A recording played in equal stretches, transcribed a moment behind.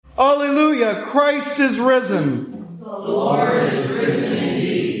Alleluia, Christ is risen. The Lord is risen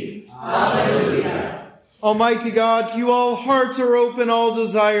indeed. Alleluia. Almighty God, to you all hearts are open, all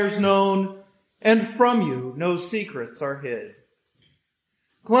desires known, and from you no secrets are hid.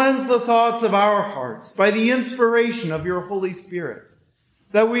 Cleanse the thoughts of our hearts by the inspiration of your Holy Spirit,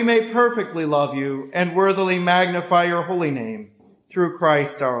 that we may perfectly love you and worthily magnify your holy name, through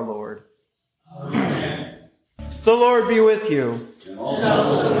Christ our Lord. Amen. The Lord be with you. And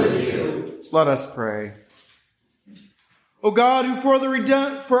also with you. Let us pray. O God, who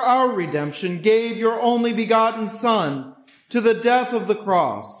for our redemption gave your only begotten Son to the death of the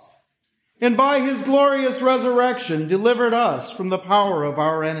cross, and by his glorious resurrection delivered us from the power of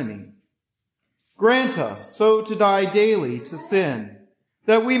our enemy, grant us so to die daily to sin,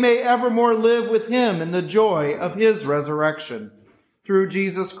 that we may evermore live with him in the joy of his resurrection. Through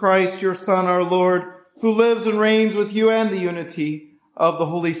Jesus Christ, your Son, our Lord, who lives and reigns with you and the unity of the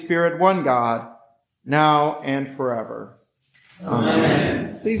Holy Spirit, one God, now and forever.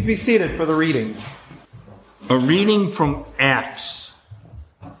 Amen. Please be seated for the readings. A reading from Acts.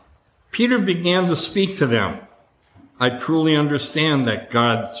 Peter began to speak to them. I truly understand that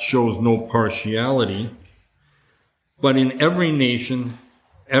God shows no partiality, but in every nation,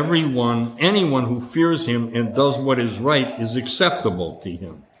 anyone who fears him and does what is right is acceptable to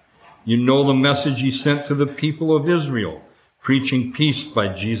him. You know the message he sent to the people of Israel, preaching peace by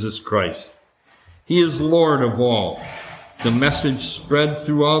Jesus Christ. He is Lord of all. The message spread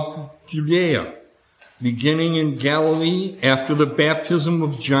throughout Judea, beginning in Galilee after the baptism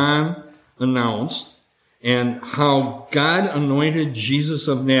of John announced, and how God anointed Jesus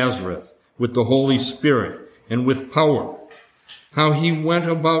of Nazareth with the Holy Spirit and with power, how he went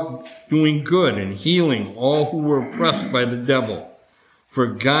about doing good and healing all who were oppressed by the devil, for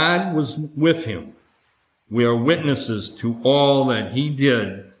God was with him. We are witnesses to all that he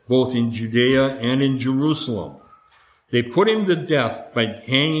did, both in Judea and in Jerusalem. They put him to death by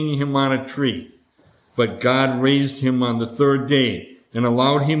hanging him on a tree, but God raised him on the third day and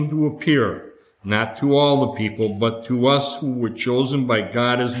allowed him to appear, not to all the people, but to us who were chosen by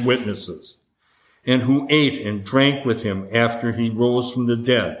God as witnesses, and who ate and drank with him after he rose from the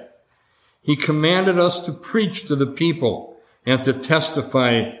dead. He commanded us to preach to the people and to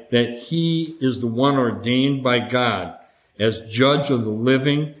testify that he is the one ordained by God as judge of the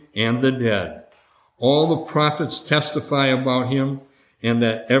living and the dead. All the prophets testify about him, and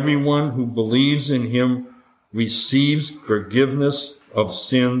that everyone who believes in him receives forgiveness of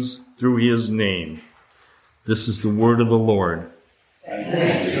sins through his name. This is the word of the Lord.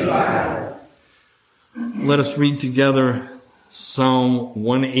 Thanks be to God. Let us read together Psalm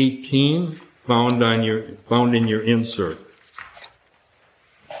 118, found in your insert.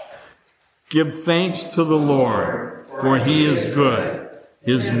 Give thanks to the Lord, for he is good.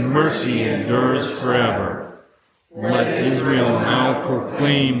 His mercy endures forever. Let Israel now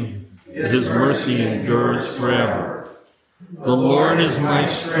proclaim, his mercy endures forever. The Lord is my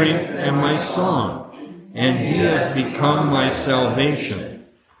strength and my song, and he has become my salvation.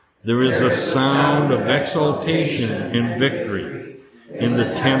 There is a sound of exultation and victory in the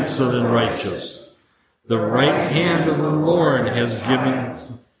tents of the righteous. The right hand of the Lord is exalted.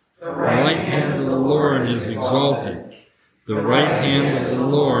 The right hand of the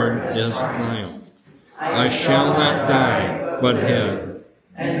Lord has triumphed. I shall not die, but have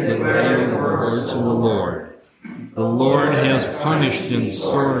and declare the words of the Lord. The Lord has punished him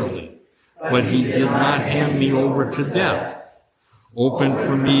sorely, but he did not hand me over to death. Open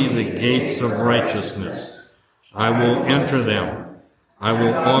for me the gates of righteousness. I will enter them. I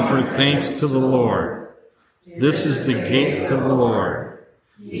will offer thanks to the Lord. This is the gate to the Lord.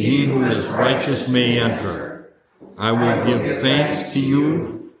 He who is righteous may enter. I will give thanks to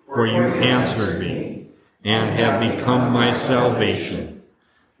you, for you answered me, and have become my salvation.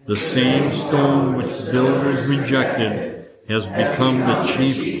 The same stone which the builders rejected has become the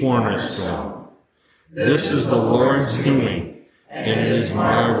chief cornerstone. This is the Lord's doing, and it is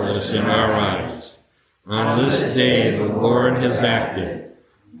marvelous in our eyes. On this day the Lord has acted.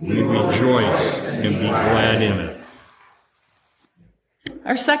 We rejoice and be glad in it.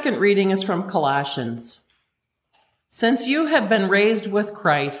 Our second reading is from Colossians. Since you have been raised with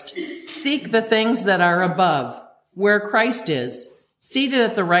Christ, seek the things that are above, where Christ is, seated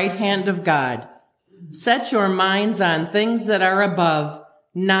at the right hand of God. Set your minds on things that are above,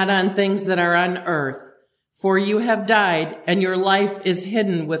 not on things that are on earth. For you have died, and your life is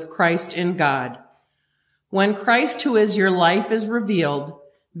hidden with Christ in God. When Christ, who is your life, is revealed,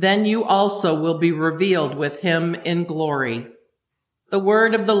 then you also will be revealed with him in glory. The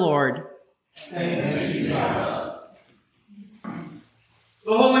word of the Lord. Thanks be to God.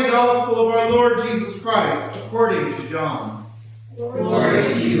 The Holy gospel of our Lord Jesus Christ according to John. Glory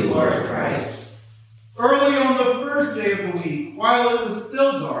to you, Lord Christ. Early on the first day of the week, while it was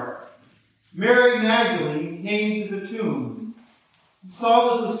still dark, Mary Magdalene came to the tomb and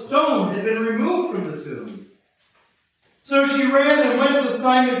saw that the stone had been removed from the tomb. So she ran and went to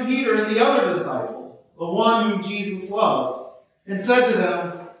Simon Peter and the other disciple, the one whom Jesus loved, and said to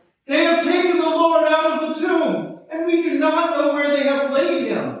them, "They have taken the Lord out of the tomb, and we do not know where they have laid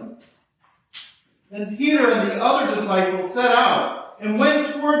him." Then Peter and the other disciple set out and went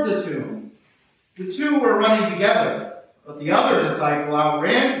toward the tomb. The two were running together, but the other disciple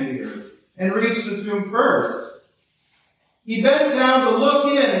outran Peter and reached the tomb first. He bent down to look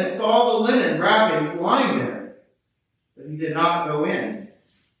in and saw the linen wrappings lying there, but he did not go in.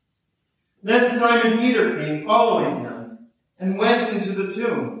 Then Simon Peter came following him and went into the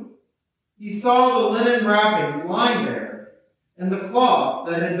tomb. He saw the linen wrappings lying there, and the cloth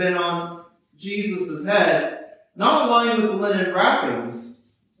that had been on Jesus' head, not lying with the linen wrappings,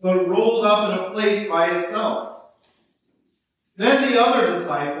 but rolled up in a place by itself. Then the other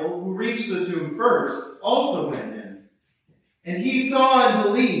disciple, who reached the tomb first, also went in. And he saw and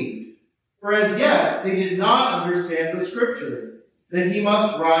believed, for as yet they did not understand the scripture, that he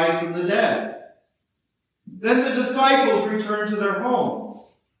must rise from the dead. Then the disciples returned to their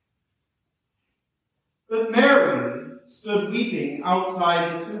homes. But Mary stood weeping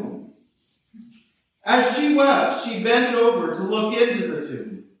outside the tomb. As she wept, she bent over to look into the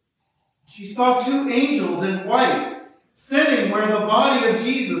tomb. She saw two angels in white, sitting where the body of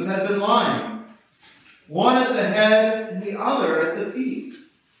Jesus had been lying, one at the head and the other at the feet.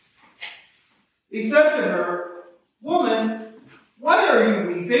 They said to her, "Woman, why are you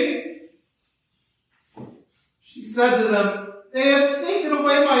weeping?" She said to them, "They have taken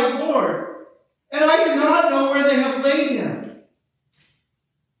away my Lord, and I do not know where they have laid him."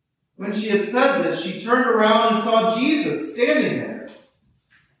 When she had said this, she turned around and saw Jesus standing there.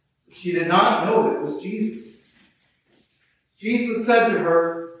 She did not know it was Jesus. Jesus said to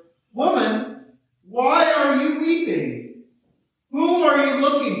her, "Woman, why are you weeping? Whom are you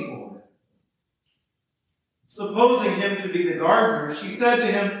looking for?" Supposing him to be the gardener, she said to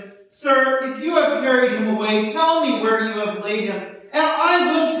him, "Sir, if you have carried him away, tell me where you have laid him, and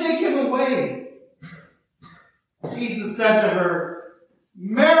I will take him away." Jesus said to her,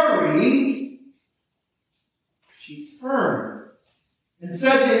 "Mary." She turned and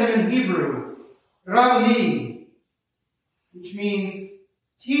said to him in Hebrew, "Rabboni," which means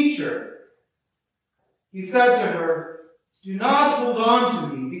teacher. He said to her, "Do not hold on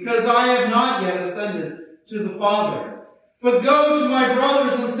to me, because I have not yet ascended to the Father. But go to my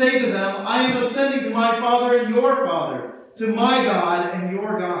brothers and say to them, I am ascending to my Father and your Father, to my God and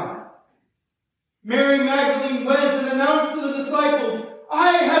your God." Mary Magdalene went and announced to the disciples,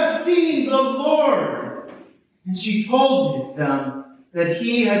 "I have seen the Lord." And she told them that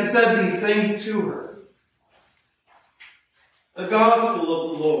he had said these things to her. The Gospel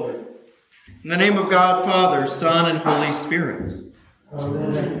of the Lord. In the name of God, Father, Son, and Holy Spirit.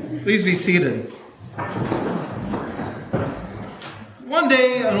 Amen. Please be seated. One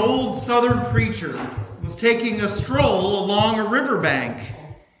day, an old Southern preacher was taking a stroll along a riverbank.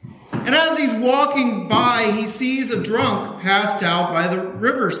 And as he's walking by, he sees a drunk passed out by the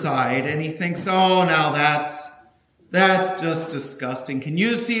riverside. And he thinks, "Oh, now that's just disgusting. Can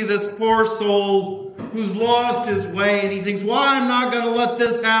you see this poor soul who's lost his way?" And he thinks, "Well, I'm not going to let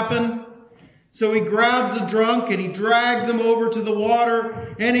this happen." So he grabs the drunk and he drags him over to the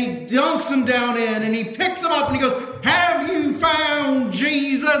water and he dunks him down in and he picks him up and he goes, "Have you found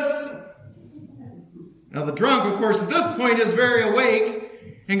Jesus?" Now the drunk, of course, at this point is very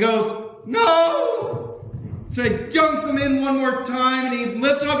awake and goes, "No." So he dunks him in one more time and he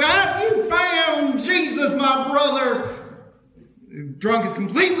lifts him up. "Have you found Jesus, my brother?" The drunk is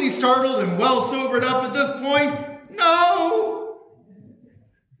completely startled and well sobered up at this point. "No."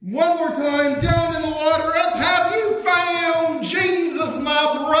 One more time, down in the water, up. "Have you found Jesus,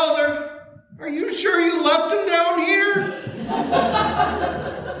 my brother? Are you sure you left him down here?"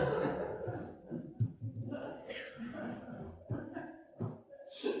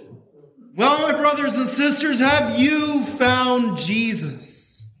 Well, my brothers and sisters, have you found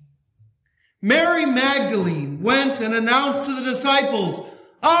Jesus? Mary Magdalene went and announced to the disciples,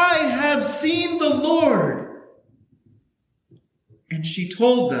 "I have seen the Lord." And she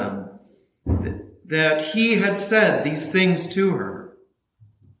told them that he had said these things to her.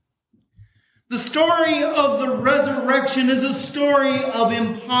 The story of the resurrection is a story of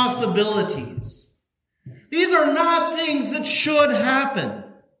impossibilities. These are not things that should happen.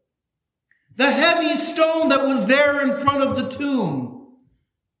 The heavy stone that was there in front of the tomb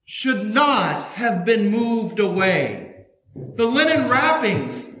should not have been moved away. The linen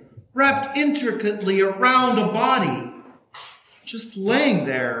wrappings wrapped intricately around a body, just laying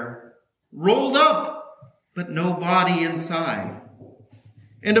there, rolled up, but no body inside.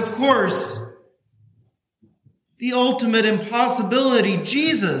 And of course, the ultimate impossibility,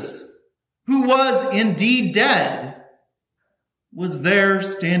 Jesus, who was indeed dead, was there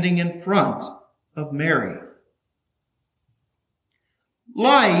standing in front of Mary.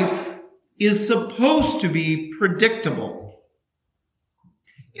 Life is supposed to be predictable.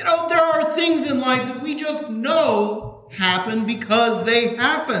 You know, there are things in life that we just know happen because they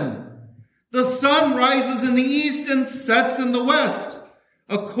happen. The sun rises in the east and sets in the west.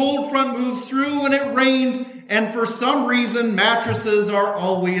 A cold front moves through and it rains, and for some reason, mattresses are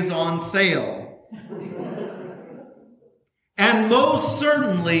always on sale. And most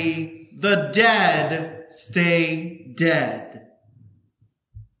certainly, the dead stay dead.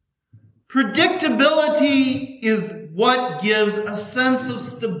 Predictability is what gives a sense of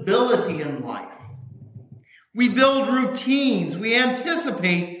stability in life. We build routines. We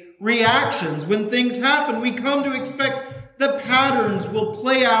anticipate reactions. When things happen, we come to expect that patterns will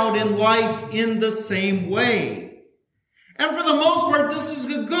play out in life in the same way. And for the most part, this is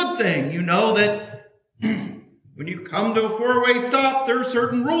a good thing. You know that when you come to a four-way stop, there are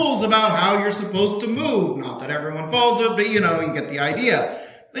certain rules about how you're supposed to move. Not that everyone follows it, but you get the idea.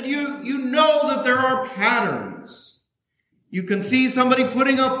 But you know that there are patterns. You can see somebody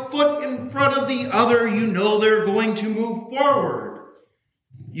putting a foot in front of the other. You know they're going to move forward.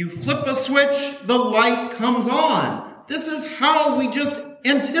 You flip a switch, the light comes on. This is how we just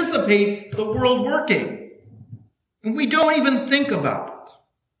anticipate the world working. And we don't even think about it.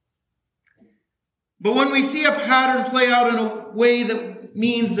 But when we see a pattern play out in a way that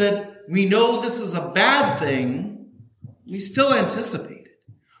means that we know this is a bad thing, we still anticipate it.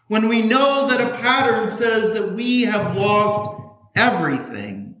 When we know that a pattern says that we have lost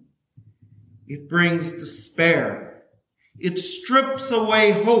everything, it brings despair. It strips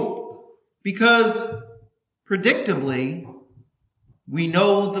away hope because, predictably, we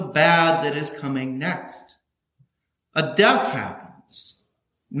know the bad that is coming next. A death happens.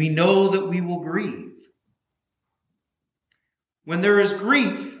 We know that we will grieve. When there is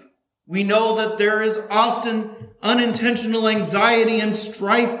grief, we know that there is often unintentional anxiety and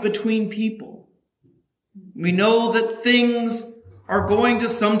strife between people. We know that things are going to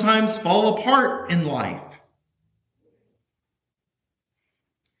sometimes fall apart in life.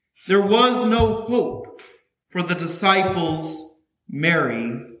 There was no hope for the disciples,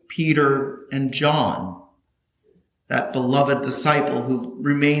 Mary, Peter, and John, that beloved disciple who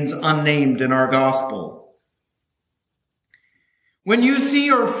remains unnamed in our gospel. When you see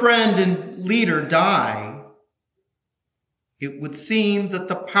your friend and leader die, it would seem that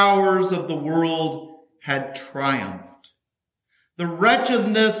the powers of the world had triumphed. The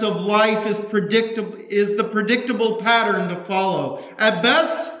wretchedness of life is the predictable pattern to follow. At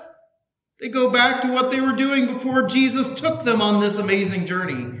best, they go back to what they were doing before Jesus took them on this amazing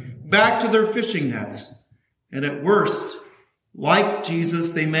journey, back to their fishing nets. And at worst, like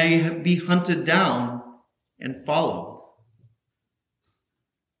Jesus, they may be hunted down and followed.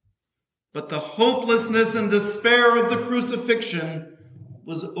 But the hopelessness and despair of the crucifixion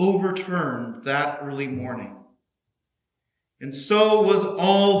was overturned that early morning. And so was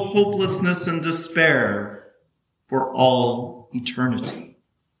all hopelessness and despair for all eternity.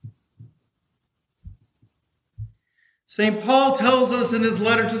 St. Paul tells us in his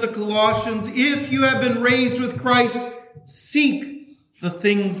letter to the Colossians, if you have been raised with Christ, seek the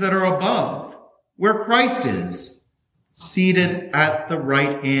things that are above, where Christ is, seated at the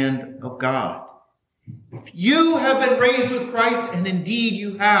right hand of God. If you have been raised with Christ, and indeed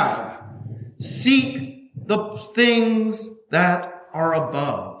you have, seek the things that are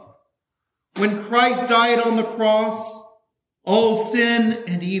above. When Christ died on the cross, all sin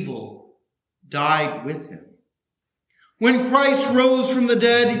and evil died with him. When Christ rose from the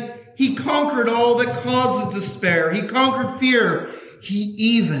dead, he conquered all that causes despair. He conquered fear. He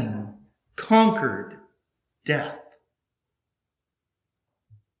even conquered death.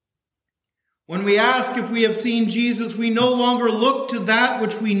 When we ask if we have seen Jesus, we no longer look to that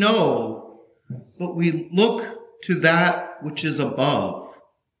which we know, but we look to that which is above.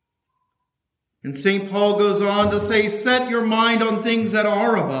 And St. Paul goes on to say, set your mind on things that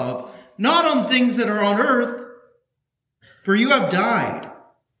are above, not on things that are on earth, for you have died,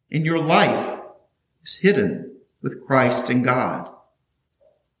 and your life is hidden with Christ in God.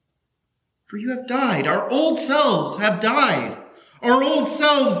 For you have died. Our old selves have died. Our old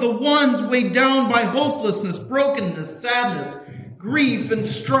selves, the ones weighed down by hopelessness, brokenness, sadness, grief and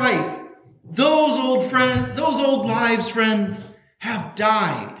strife. Those old lives, friends, have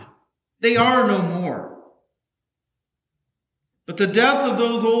died. They are no more. But the death of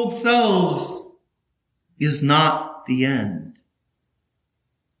those old selves is not the end.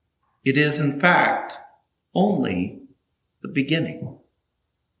 It is, in fact, only the beginning.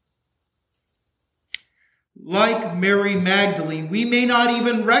 Like Mary Magdalene, we may not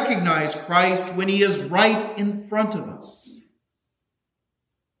even recognize Christ when he is right in front of us.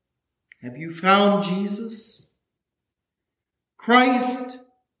 Have you found Jesus? Christ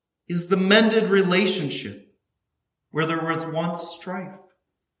is the mended relationship where there was once strife.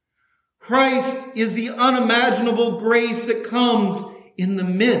 Christ is the unimaginable grace that comes in the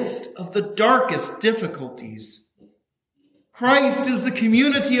midst of the darkest difficulties. Christ is the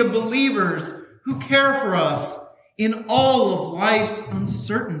community of believers who care for us in all of life's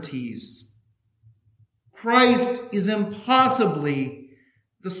uncertainties. Christ is impossibly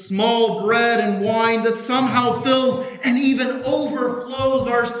the small bread and wine that somehow fills and even overflows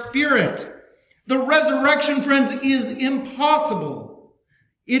our spirit. The resurrection, friends, is impossible.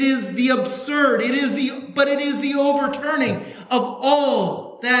 It is the absurd. But it is the overturning of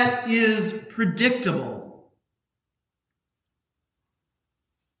all that is predictable.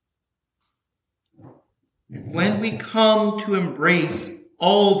 And when we come to embrace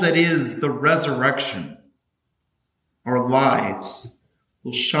all that is the resurrection, our lives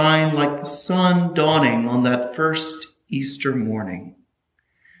will shine like the sun dawning on that first Easter morning.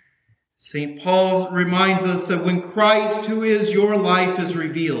 St. Paul reminds us that when Christ, who is your life, is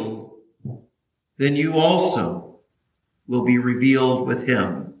revealed, then you also will be revealed with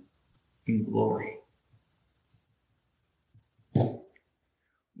him in glory.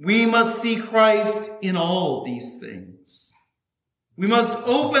 We must see Christ in all these things. We must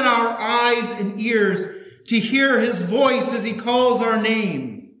open our eyes and ears to hear his voice as he calls our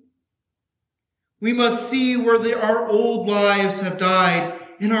name. We must see where our old lives have died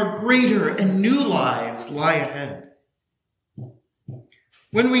and our greater and new lives lie ahead.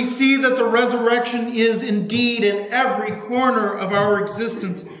 When we see that the resurrection is indeed in every corner of our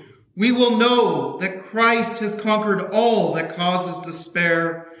existence, we will know that Christ has conquered all that causes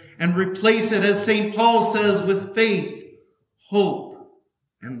despair and replace it, as St. Paul says, with faith, hope,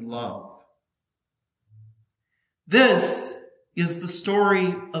 and love. This is the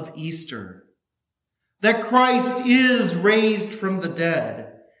story of Easter, that Christ is raised from the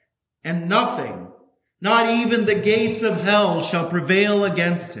dead, and nothing, not even the gates of hell, shall prevail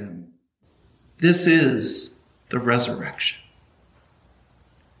against him. This is the resurrection.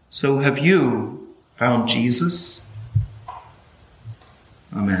 So have you found Jesus?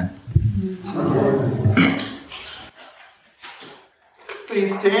 Amen.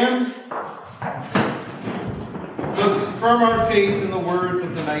 Please stand. Let's affirm our faith in the words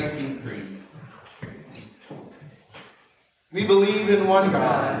of the Nicene Creed. We believe in one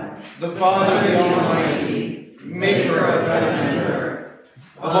God, the Father, the Almighty, maker of heaven and earth,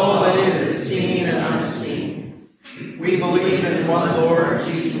 of all that is seen and unseen. We believe in one Lord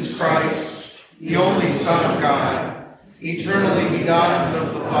Jesus Christ, the only Son of God, eternally begotten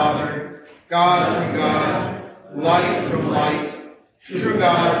of the Father, God from God, light from light, true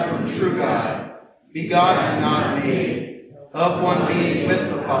God from true God, begotten, not made, of one being with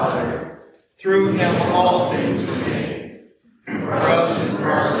the Father. Through him all things were made. For us and for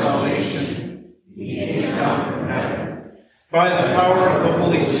our salvation, he came down from heaven. By the power of the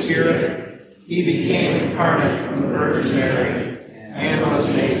Holy Spirit, he became incarnate from the Virgin Mary and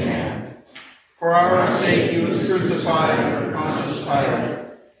was made man. For our sake he was crucified under Pontius Pilate.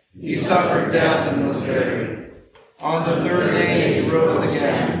 He suffered death and was buried. On the third day he rose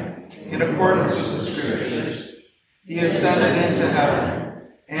again, in accordance with the Scriptures. He ascended into heaven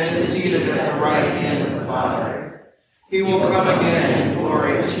and is seated at the right hand of the Father. He will come again in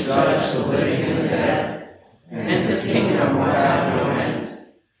glory to judge the living and the dead, and his kingdom will have no end.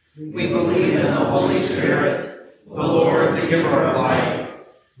 We believe in the Holy Spirit, the Lord, the giver of life,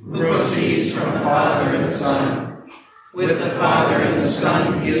 who proceeds from the Father and the Son. With the Father and the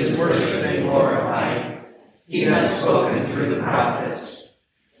Son he is worshipped and glorified. He has spoken through the prophets.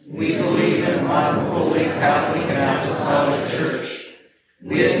 We believe in one holy Catholic and Apostolic Church.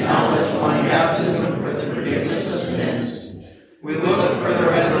 We acknowledge one baptism for the forgiveness of sins. We look for the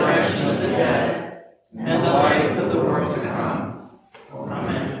resurrection of the dead and the life of the world to come.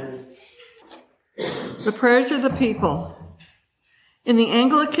 Amen. The prayers of the people. In the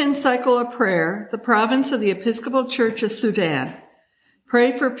Anglican cycle of prayer, the province of the Episcopal Church of Sudan,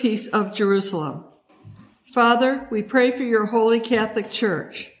 pray for peace of Jerusalem. Father, we pray for your holy Catholic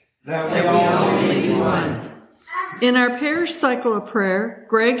Church, that we all may be one. In our parish cycle of prayer,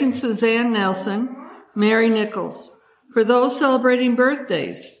 Greg and Suzanne Nelson, Mary Nichols. For those celebrating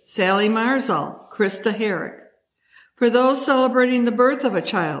birthdays, Sally Marzal, Krista Herrick. For those celebrating the birth of a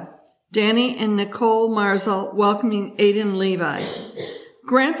child, Danny and Nicole Marzal welcoming Aiden Levi.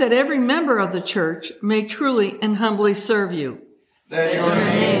 Grant that every member of the church may truly and humbly serve you. That your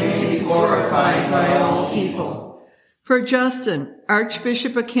name may be glorified by all people. For Justin,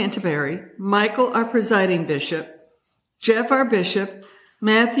 Archbishop of Canterbury, Michael, our presiding bishop, Jeff, our bishop,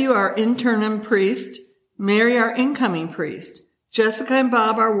 Matthew, our interim priest, Mary, our incoming priest, Jessica and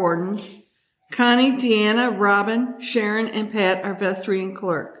Bob, our wardens, Connie, Deanna, Robin, Sharon, and Pat, our vestry and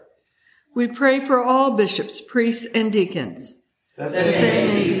clerk. We pray for all bishops, priests, and deacons, that they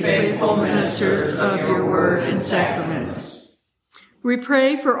may be faithful ministers of your word and sacraments. We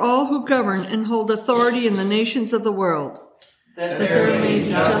pray for all who govern and hold authority in the nations of the world, that there may be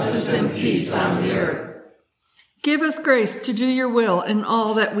justice and peace on the earth. Give us grace to do your will in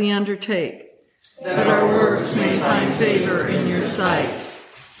all that we undertake, that our works may find favor in your sight.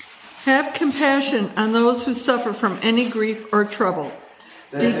 Have compassion on those who suffer from any grief or trouble,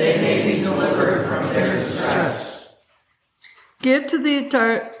 that they may be delivered from their distress. Give to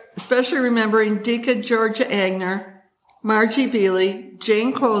the, especially remembering Deacon Georgia Agner, Margie Beely,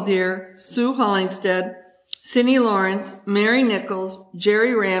 Jane Clothier, Sue Hollingstead, Cindy Lawrence, Mary Nichols,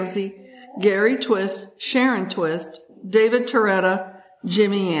 Jerry Ramsey, Gary Twist, Sharon Twist, David Toretta,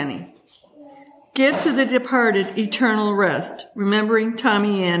 Jimmy Annie. Give to the departed eternal rest, remembering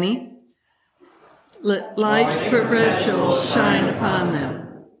Tommy Annie. Let light perpetual shine upon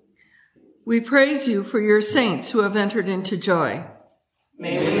them. We praise you for your saints who have entered into joy.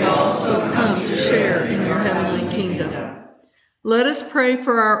 May we also come to share in your heavenly kingdom. Let us pray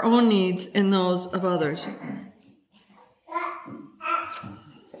for our own needs and those of others.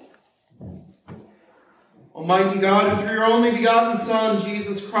 Almighty God, who through your only begotten Son,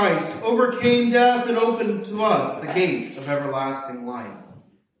 Jesus Christ, overcame death and opened to us the gate of everlasting life,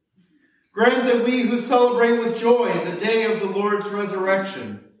 grant that we who celebrate with joy the day of the Lord's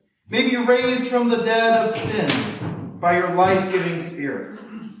resurrection may be raised from the dead of sin by your life-giving Spirit.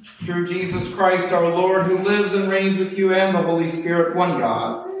 Through Jesus Christ our Lord, who lives and reigns with you and the Holy Spirit, one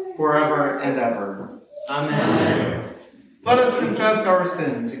God, forever and ever. Amen. Let us confess our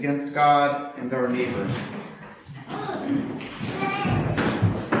sins against God and our neighbor.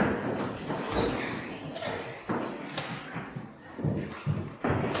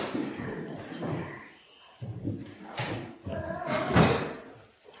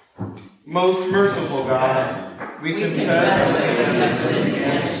 Most merciful God, we confess that we have sinned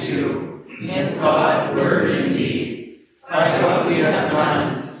against you in thought, word, and deed, by what we have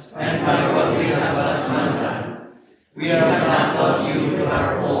done and by what we have left undone. We have not loved you with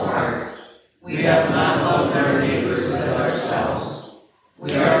our whole heart. We have not loved our neighbors as ourselves.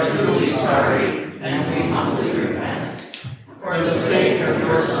 We are truly sorry, and we humbly repent. For the sake of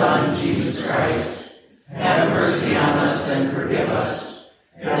your Son, Jesus Christ, have mercy on us and forgive us,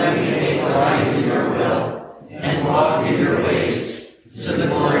 that we may delight in your will and walk in your ways, to the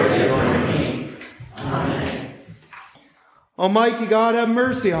glory of your name. Amen. Almighty God, have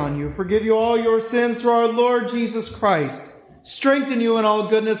mercy on you, forgive you all your sins through our Lord Jesus Christ, strengthen you in all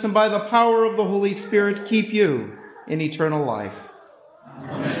goodness, and by the power of the Holy Spirit keep you in eternal life.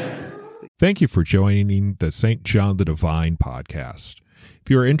 Amen. Thank you for joining the St. John the Divine podcast. If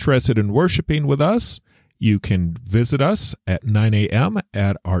you're interested in worshiping with us, you can visit us at 9 a.m.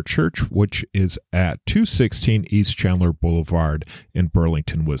 at our church, which is at 216 East Chandler Boulevard in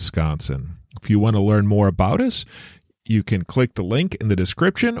Burlington, Wisconsin. If you want to learn more about us, you can click the link in the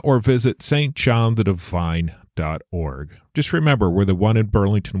description or visit stjohnthedivine.org. Just remember, we're the one in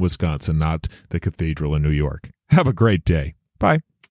Burlington, Wisconsin, not the cathedral in New York. Have a great day. Bye.